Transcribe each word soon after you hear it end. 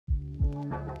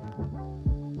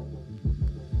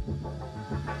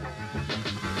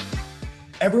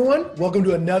Everyone, welcome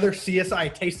to another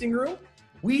CSI tasting room.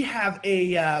 We have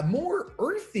a more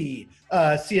earthy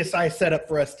CSI setup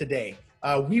for us today.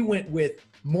 We went with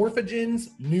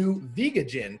Morphogen's New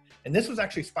Vegagen, and this was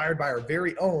actually inspired by our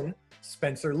very own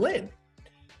Spencer Lynn.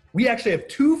 We actually have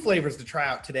two flavors to try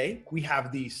out today. We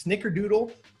have the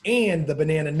Snickerdoodle and the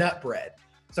banana nut bread.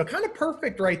 So kind of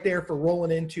perfect right there for rolling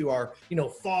into our,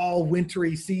 fall,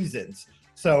 wintry seasons.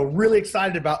 So really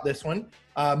excited about this one.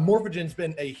 Morphogen's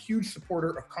been a huge supporter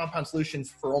of compound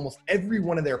solutions for almost every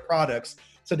one of their products.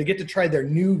 So to get to try their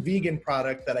new vegan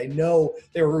product that I know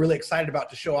they were really excited about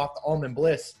to show off the Almond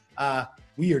Bliss,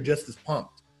 we are just as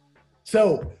pumped.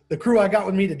 So the crew I got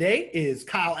with me today is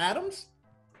Kyle Adams.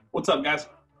 What's up, guys?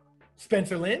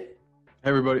 Spencer Lynn. Hey,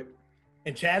 everybody.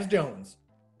 And Chaz Jones.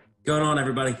 Going on,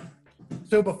 everybody?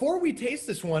 So before we taste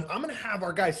this one, I'm going to have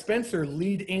our guy Spencer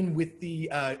lead in with the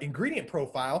ingredient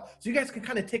profile so you guys can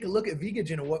kind of take a look at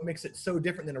Vegagen and what makes it so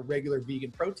different than a regular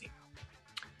vegan protein.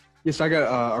 Yes, I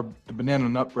got the banana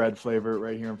nut bread flavor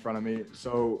right here in front of me.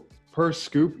 So per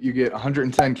scoop, you get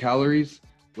 110 calories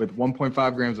with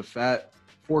 1.5 grams of fat,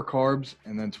 4 carbs,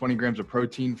 and then 20 grams of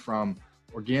protein from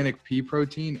organic pea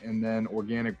protein and then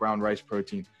organic brown rice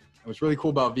protein. And what's really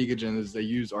cool about Vegagen is they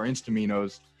use our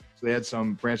instaminos. So they add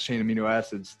some branched chain amino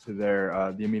acids to their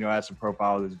the amino acid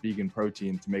profile of this vegan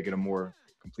protein to make it a more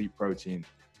complete protein.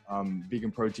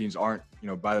 Vegan proteins aren't,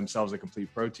 by themselves a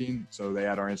complete protein, so they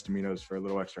add our instaminos for a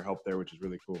little extra help there, which is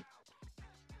really cool.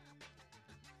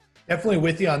 Definitely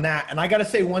with you on that. And I got to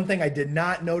say one thing I did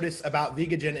not notice about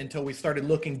Vegagen until we started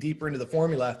looking deeper into the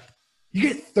formula. You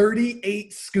get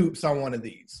 38 scoops on one of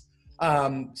these.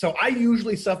 So I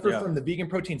usually suffer from the vegan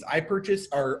proteins I purchase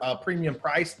are premium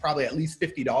price, probably at least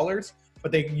 $50,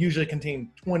 but they usually contain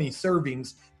 20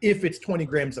 servings if it's 20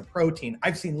 grams of protein.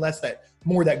 I've seen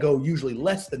more that go usually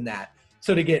less than that.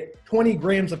 So to get 20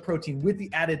 grams of protein with the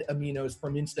added aminos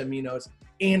from Insta Aminos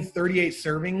and 38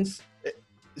 servings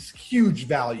is huge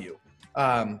value.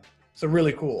 So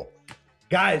really cool.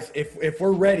 Guys, if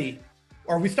we're ready,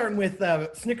 are we starting with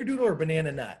Snickerdoodle or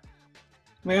banana nut?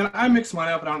 Man, I mix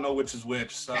mine up and I don't know which is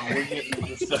which, so we're getting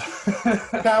this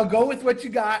stuff. Kyle, go with what you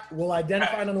got. We'll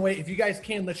identify it on the way. If you guys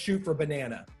can, let's shoot for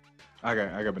banana. I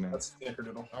got banana. That's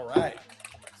Snickerdoodle. All right.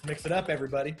 Let's mix it up,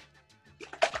 everybody.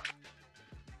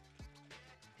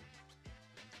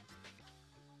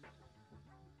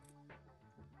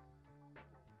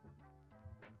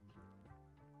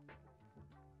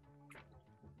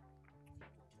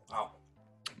 Wow.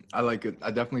 I like it. I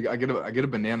get a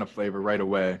banana flavor right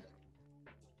away.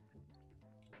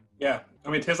 Yeah,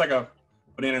 it tastes like a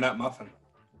banana nut muffin.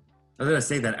 I was going to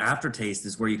say that aftertaste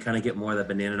is where you kind of get more of the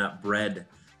banana nut bread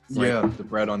flavor. Yeah, the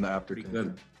bread on the aftertaste.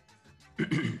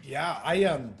 Pretty good. Yeah,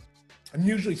 I'm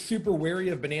usually super wary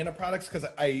of banana products because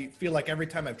I feel like every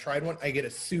time I've tried one, I get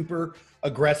a super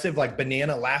aggressive like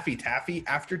banana Laffy Taffy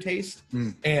aftertaste.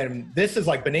 And this is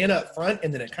like banana up front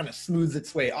and then it kind of smooths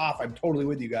its way off. I'm totally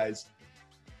with you guys.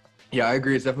 Yeah, I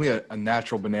agree. It's definitely a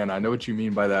natural banana. I know what you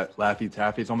mean by that Laffy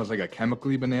Taffy. It's almost like a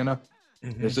chemically banana.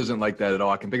 Mm-hmm. This isn't like that at all.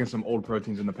 I can think of some old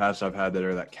proteins in the past I've had that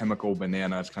are that chemical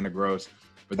banana. It's kind of gross.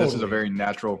 But This is a very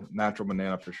natural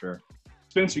banana for sure.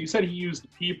 Spencer, you said he used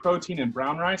pea protein and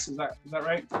brown rice. Is that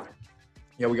right?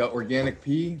 Yeah, we got organic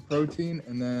pea protein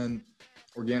and then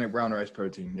organic brown rice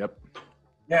protein. Yep.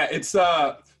 Yeah, it's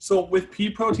so with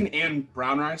pea protein and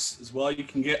brown rice as well, you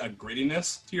can get a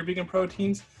grittiness to your vegan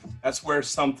proteins. That's where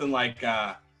something like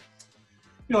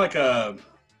like a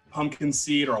pumpkin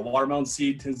seed or a watermelon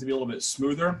seed tends to be a little bit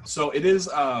smoother. So it is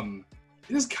kind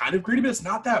of gritty, but it's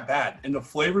not that bad, and the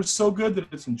flavor is so good that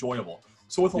it's enjoyable.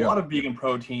 So with a lot of vegan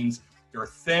proteins, they're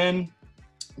thin,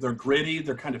 they're gritty,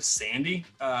 they're kind of sandy.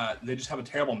 They just have a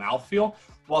terrible mouthfeel.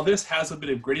 While this has a bit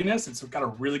of grittiness, it's got a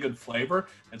really good flavor.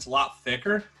 It's a lot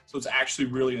thicker, so it's actually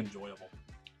really enjoyable.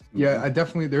 Yeah,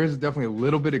 there is definitely a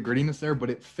little bit of grittiness there, but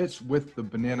it fits with the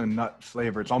banana nut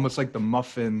flavor. It's almost like the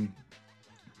muffin.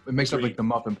 It makes up like the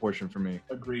muffin portion for me.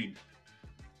 Agreed.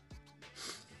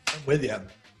 I'm with you.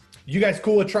 You guys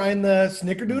cool with trying the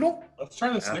Snickerdoodle? Let's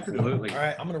try the Snickerdoodle. Absolutely. All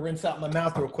right, I'm going to rinse out my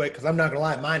mouth real quick because I'm not going to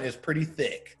lie, mine is pretty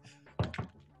thick.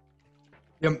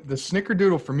 Yeah, the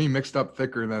Snickerdoodle for me mixed up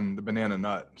thicker than the banana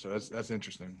nut, so that's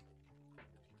interesting.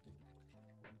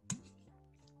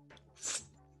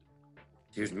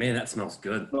 Cheers, man, that smells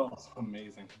good. Oh,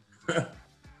 amazing.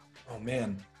 Oh,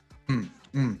 man.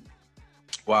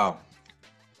 Wow.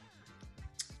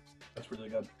 That's really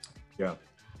good. Yeah.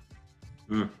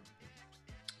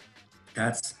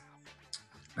 That's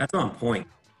on point.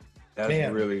 That's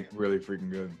Man. really, really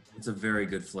freaking good. It's a very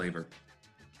good flavor.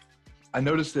 I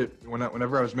noticed it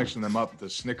whenever I was mixing them up, the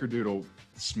Snickerdoodle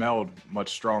smelled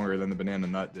much stronger than the banana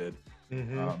nut did.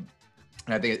 Mm-hmm.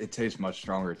 And I think it tastes much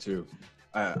stronger too.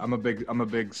 I'm a big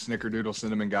Snickerdoodle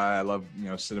cinnamon guy. I love,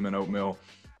 cinnamon oatmeal.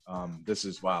 This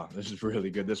is really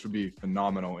good. This would be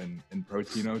phenomenal in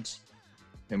protein oats.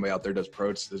 Anybody out there does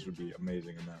proteins, this would be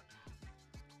amazing in that.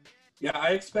 Yeah,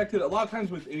 I expected a lot of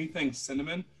times with anything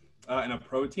cinnamon and a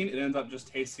protein, it ends up just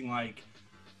tasting like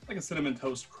a cinnamon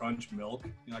toast crunch milk,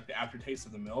 like the aftertaste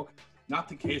of the milk. Not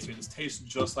the case here. This tastes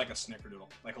just like a Snickerdoodle,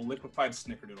 like a liquefied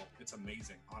Snickerdoodle. It's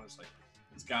amazing, honestly.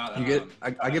 It's got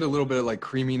I get a little bit of like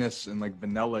creaminess and like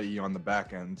vanilla-y on the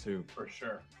back end too. For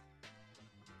sure.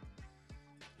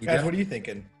 Guys, what are you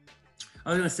thinking? I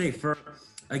was gonna say,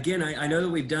 again, I know that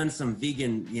we've done some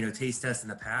vegan, taste tests in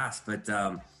the past, but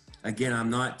again, I'm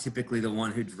not typically the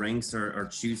one who drinks or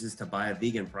chooses to buy a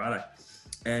vegan product.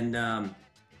 And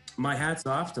my hat's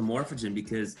off to Morphogen,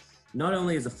 because not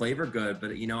only is the flavor good,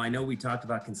 but I know we talked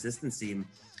about consistency.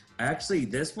 Actually,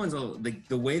 this one's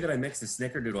the way that I mixed the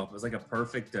Snickerdoodle up was like a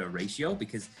perfect ratio,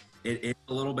 because it's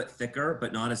a little bit thicker,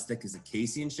 but not as thick as a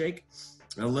casein shake.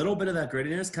 A little bit of that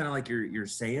grittiness, kind of like you're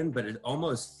saying, but it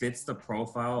almost fits the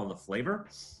profile of the flavor.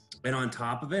 And on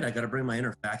top of it, I got to bring my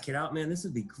inner fat kid out, man. This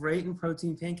would be great in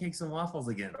protein pancakes and waffles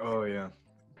again. Oh yeah,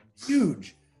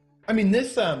 huge. I mean,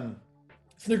 this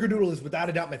Snickerdoodle is without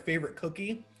a doubt my favorite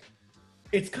cookie.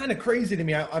 It's kind of crazy to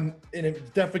me. And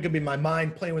it's definitely gonna be my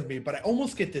mind playing with me, but I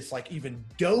almost get this like even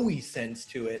doughy sense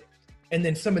to it, and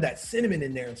then some of that cinnamon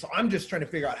in there. And so I'm just trying to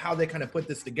figure out how they kind of put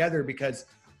this together, because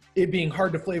it being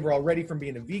hard to flavor already from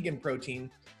being a vegan protein,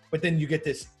 but then you get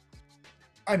this,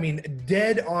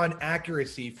 dead on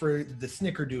accuracy for the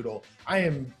Snickerdoodle.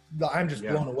 I'm just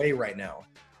blown away right now.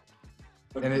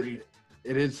 And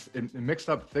it mixed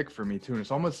up thick for me too. And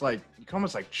it's almost like, you can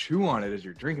almost like chew on it as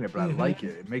you're drinking it, but I like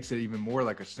it. It makes it even more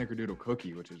like a Snickerdoodle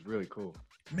cookie, which is really cool.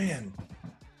 Man.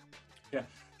 Yeah.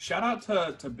 Shout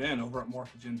out to Ben over at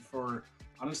Morphogen for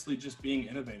honestly just being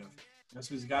innovative.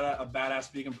 So he's got a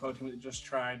badass vegan protein we just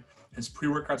tried. His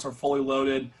pre-workouts are fully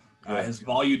loaded. His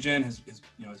Volugen, his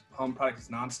home product, his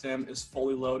non-stem is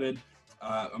fully loaded.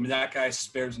 That guy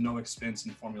spares no expense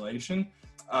in formulation.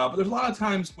 But there's a lot of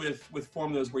times with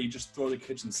formulas where you just throw the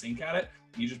kitchen sink at it.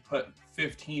 You just put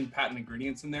 15 patent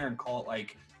ingredients in there and call it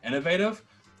like innovative.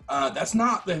 That's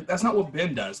not what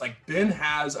Ben does. Like, Ben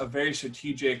has a very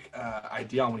strategic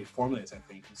idea on when he formulates, I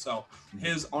think. And so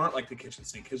his aren't like the kitchen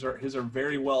sink. His are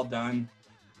very well done,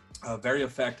 very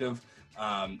effective.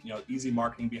 Easy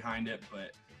marketing behind it,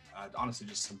 but honestly,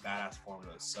 just some badass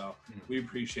formulas. So we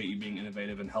appreciate you being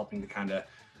innovative and helping to kind of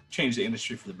change the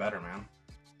industry for the better, man.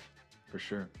 For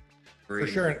sure. For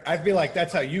sure. And I feel like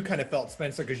that's how you kind of felt,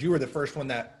 Spencer, because you were the first one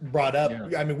that brought up.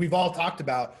 Yeah. We've all talked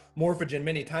about Morphogen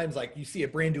many times. Like, you see a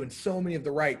brand doing so many of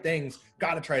the right things,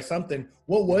 got to try something.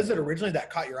 What was it originally that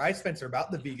caught your eye, Spencer,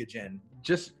 about the Vegagen?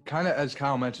 Just kind of, as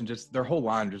Kyle mentioned, just their whole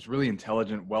line, just really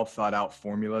intelligent, well thought out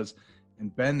formulas.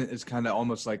 And Ben is kind of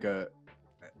almost like an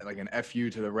FU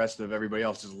to the rest of everybody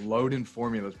else, just loading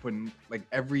formulas, putting like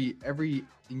everything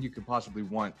you could possibly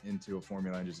want into a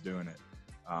formula and just doing it.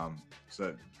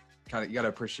 So kind of, you got to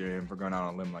appreciate him for going out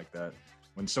on a limb like that,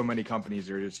 when so many companies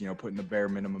are just, putting the bare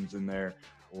minimums in there,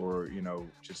 or,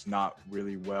 just not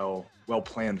really well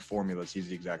planned formulas. He's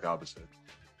the exact opposite.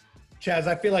 Chaz,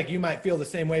 I feel like you might feel the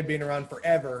same way being around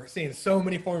forever, seeing so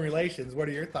many formulations. What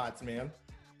are your thoughts, man?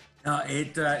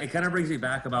 It kind of brings me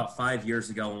back about 5 years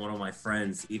ago when one of my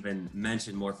friends even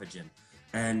mentioned Morphogen.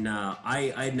 And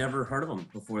I'd never heard of them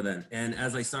before then. And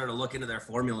as I started to look into their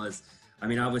formulas,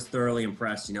 I was thoroughly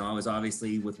impressed. I was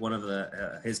obviously with one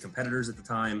of his competitors at the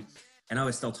time, and I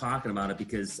was still talking about it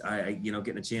because I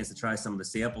getting a chance to try some of the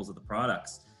samples of the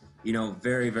products.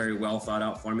 Very, very well thought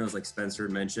out formulas, like Spencer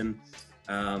mentioned.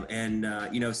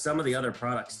 And some of the other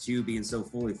products too, being so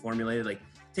fully formulated, like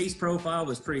taste profile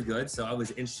was pretty good. So I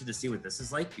was interested to see what this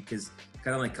is like, because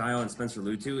kind of like Kyle and Spencer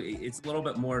allude to, it's a little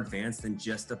bit more advanced than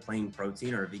just a plain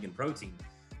protein or a vegan protein.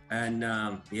 And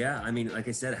like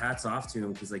I said, hats off to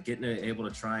him, because like getting able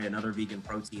to try another vegan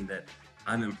protein that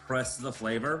I'm impressed with the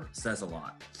flavor says a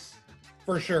lot.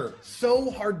 For sure.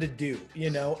 So hard to do,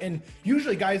 and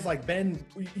usually guys like Ben,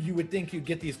 you would think you'd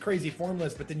get these crazy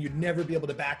formulas, but then you'd never be able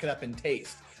to back it up in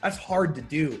taste. That's hard to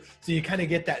do. So you kind of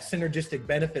get that synergistic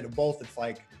benefit of both. It's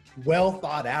like well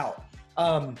thought out.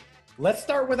 Let's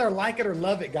start with our like it or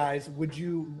love it, guys. Would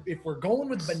you, if we're going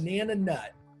with banana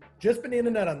nut, just banana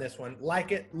nut on this one,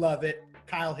 like it, love it.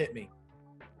 Kyle, hit me.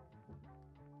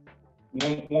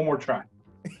 One more try.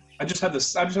 I just had the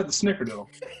Snickerdoodle.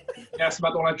 You asked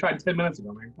about the one I tried 10 minutes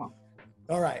ago, man. Come on.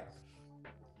 All right.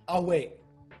 I'll wait.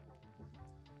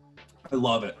 I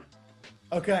love it.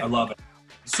 Okay. I love it.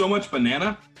 So much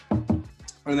banana,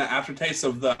 and the aftertaste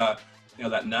of the you know,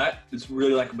 that nut is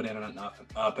really like a banana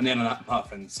nut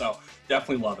muffin. So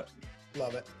definitely love it.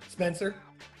 Love it. Spencer?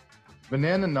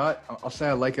 Banana nut, I'll say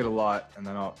I like it a lot, and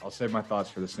then I'll save my thoughts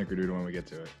for the snickerdoodle when we get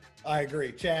to it. I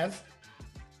agree. Chaz?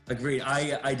 Agreed.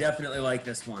 I definitely like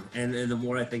this one. And the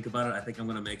more I think about it, I think I'm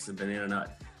going to make some banana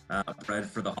nut bread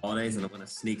for the holidays, and I'm going to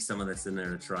sneak some of this in there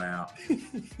to try out.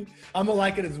 I'm going to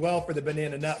like it as well for the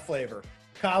banana nut flavor.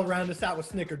 Kyle, round us out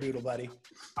with snickerdoodle, buddy.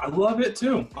 I love it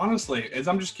too, honestly. As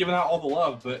I'm just giving out all the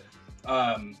love, but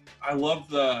I love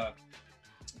the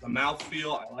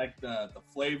mouthfeel. I like the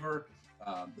flavor,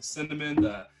 the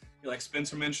cinnamon, like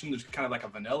Spencer mentioned, there's kind of like a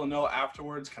vanilla note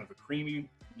afterwards, kind of a creamy,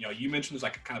 you know, you mentioned there's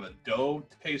like a kind of a dough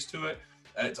taste to it.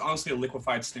 It's honestly a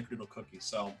liquefied snickerdoodle cookie,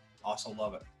 so also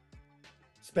love it.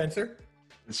 Spencer?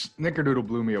 The snickerdoodle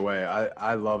blew me away.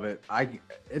 I love it.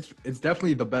 It's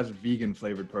definitely the best vegan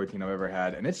flavored protein I've ever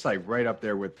had, and it's like right up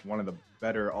there with one of the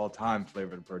better all-time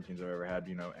flavored proteins I've ever had.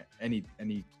 You know, any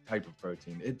type of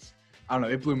protein. I don't know,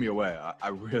 it blew me away. I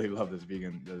really love the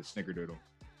snickerdoodle.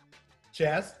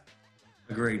 Chaz?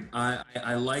 Agreed.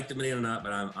 I like the banana nut,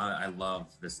 but I love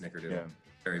the snickerdoodle. Yeah.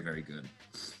 Very, very good.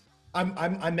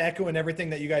 I'm echoing everything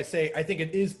that you guys say. I think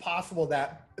it is possible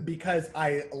that because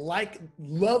I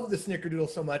love the snickerdoodle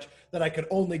so much that I could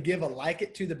only give a like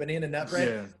it to the banana nut bread.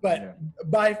 Yeah,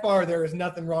 but by far there is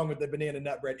nothing wrong with the banana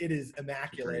nut bread. It is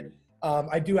immaculate.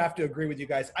 I do have to agree with you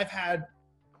guys. I've had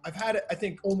I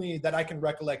think only that I can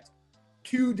recollect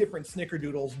 2 different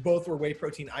snickerdoodles. Both were whey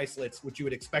protein isolates, which you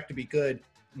would expect to be good.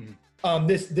 Mm-hmm.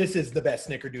 This is the best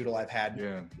snickerdoodle I've had.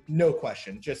 Yeah. No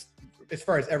question. Just as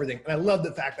far as everything. And I love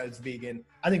the fact that it's vegan.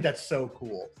 I think that's so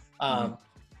cool.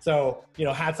 So, you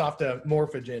know, hats off to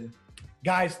Morphogen.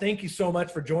 Guys, thank you so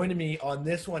much for joining me on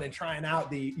this one and trying out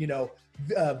the, you know,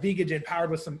 Vegagen powered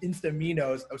with some Insta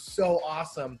Aminos. It was so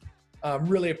awesome.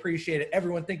 Really appreciate it.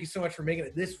 Everyone, thank you so much for making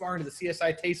it this far into the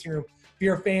CSI tasting room. If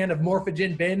you're a fan of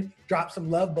Morphogen Ben, drop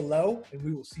some love below, and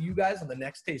we will see you guys on the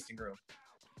next tasting room.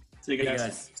 See you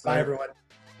guys. Bye, everyone.